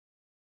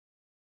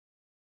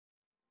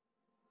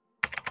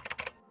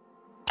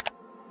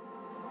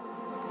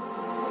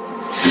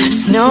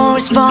Snow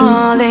is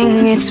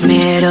falling, it's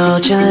middle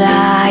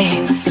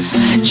July.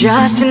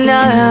 Just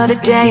another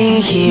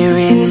day here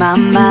in my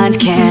mind.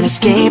 Can't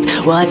escape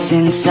what's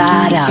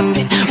inside. I've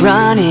been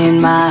running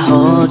my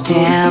whole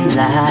damn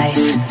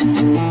life.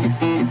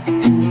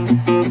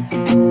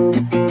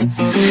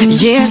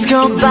 Years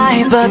go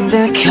by but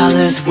the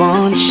colors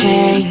won't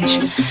change.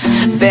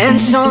 Been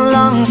so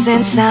long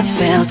since I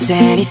felt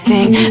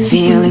anything.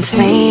 Feelings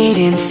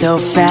fading so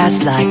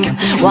fast, like I'm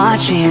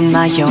watching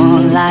my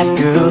own life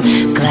through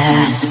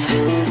glass.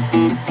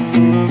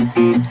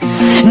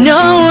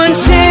 No one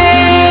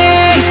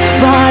takes,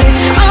 but it's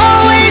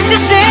always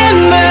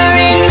December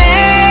in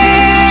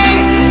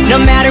May. No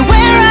matter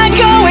where I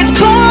go, it's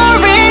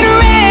pouring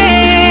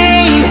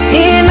rain.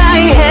 In my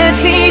head,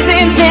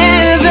 seasons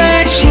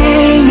never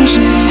change,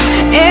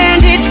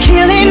 and it's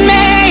killing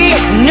me.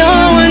 No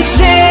one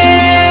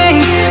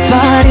takes,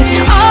 but it's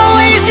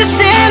always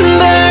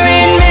December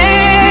in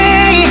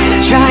May.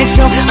 Tried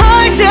so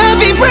hard to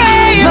be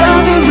brave,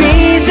 all the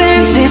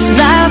reasons this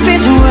life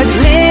is worth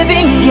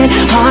living get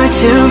hard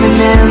to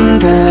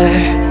remember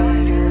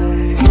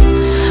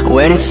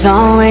when it's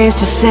always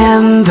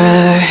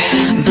December.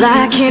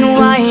 Black and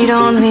white,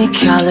 only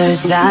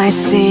colors I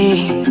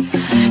see.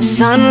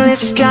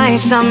 Sunless sky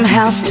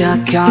somehow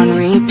stuck on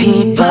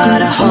repeat,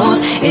 but I hold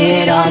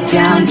it all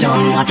down.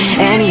 Don't want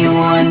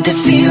anyone to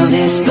feel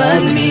this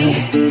but me.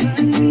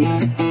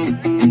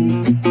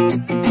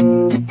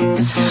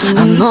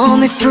 I'm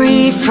only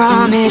free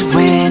from it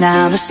when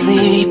I'm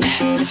asleep.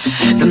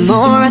 The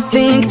more I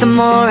think, the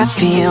more I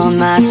feel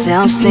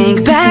myself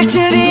sink back to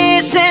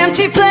this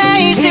empty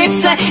place.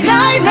 It's a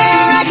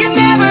nightmare I can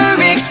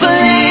never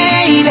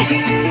explain.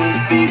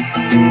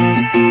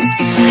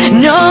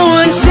 No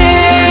one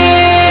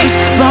takes,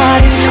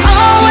 but it's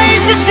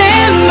always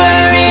December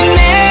in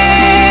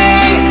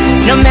May.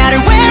 No matter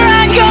where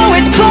I go,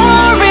 it's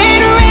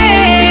pouring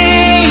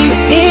rain.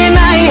 In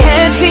my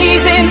head,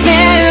 seasons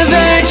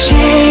never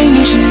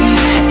change,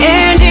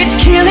 and it's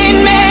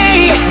killing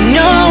me.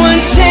 No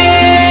one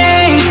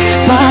takes,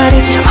 but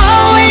it's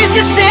always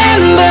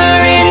December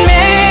in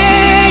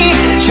May.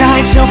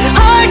 Tried so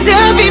hard to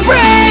be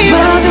brave,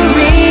 all the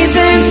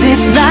reasons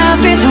this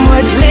life is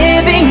worth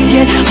living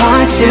get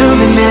hard to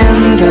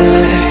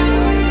remember.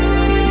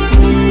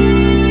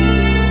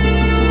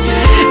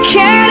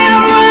 Can't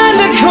outrun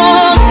the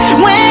cold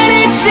when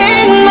it's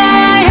in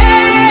my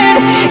head,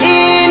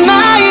 in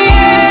my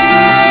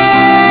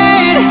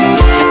head.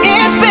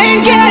 It's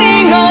been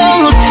getting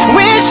old,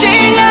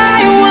 wishing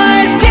I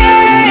was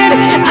dead,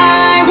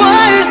 I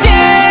was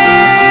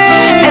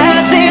dead.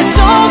 As this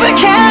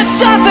overcast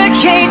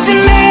suffocates in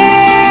me,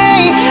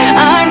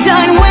 I'm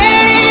done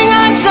waiting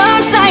on some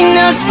sign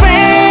of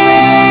spring.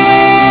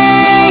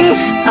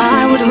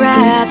 I would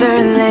rather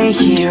lay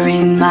here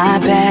in my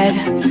bed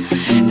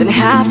than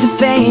have to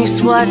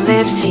face what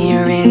lives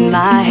here in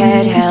my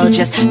head. Hell,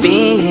 just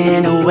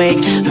being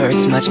awake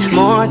hurts much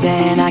more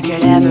than I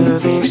could ever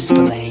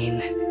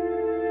explain.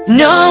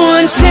 No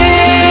one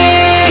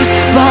takes,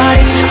 but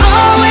it's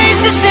always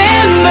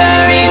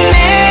December in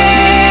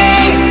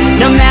May.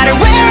 No matter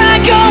where I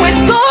go, it's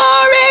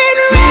pouring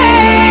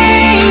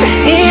rain.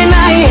 In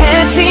my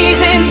head,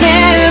 seasons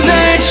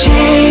never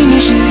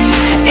change,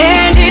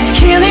 and it's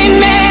killing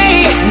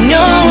me.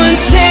 No one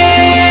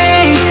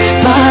takes,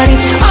 but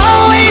it's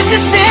always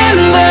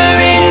December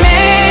in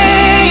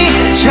May.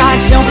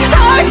 Tried so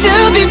hard to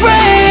be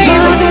brave,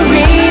 all the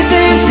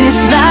reasons this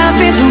life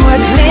is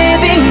worth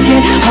living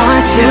get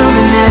hard to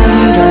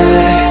remember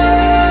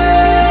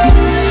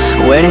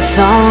when it's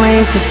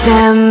always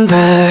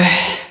December.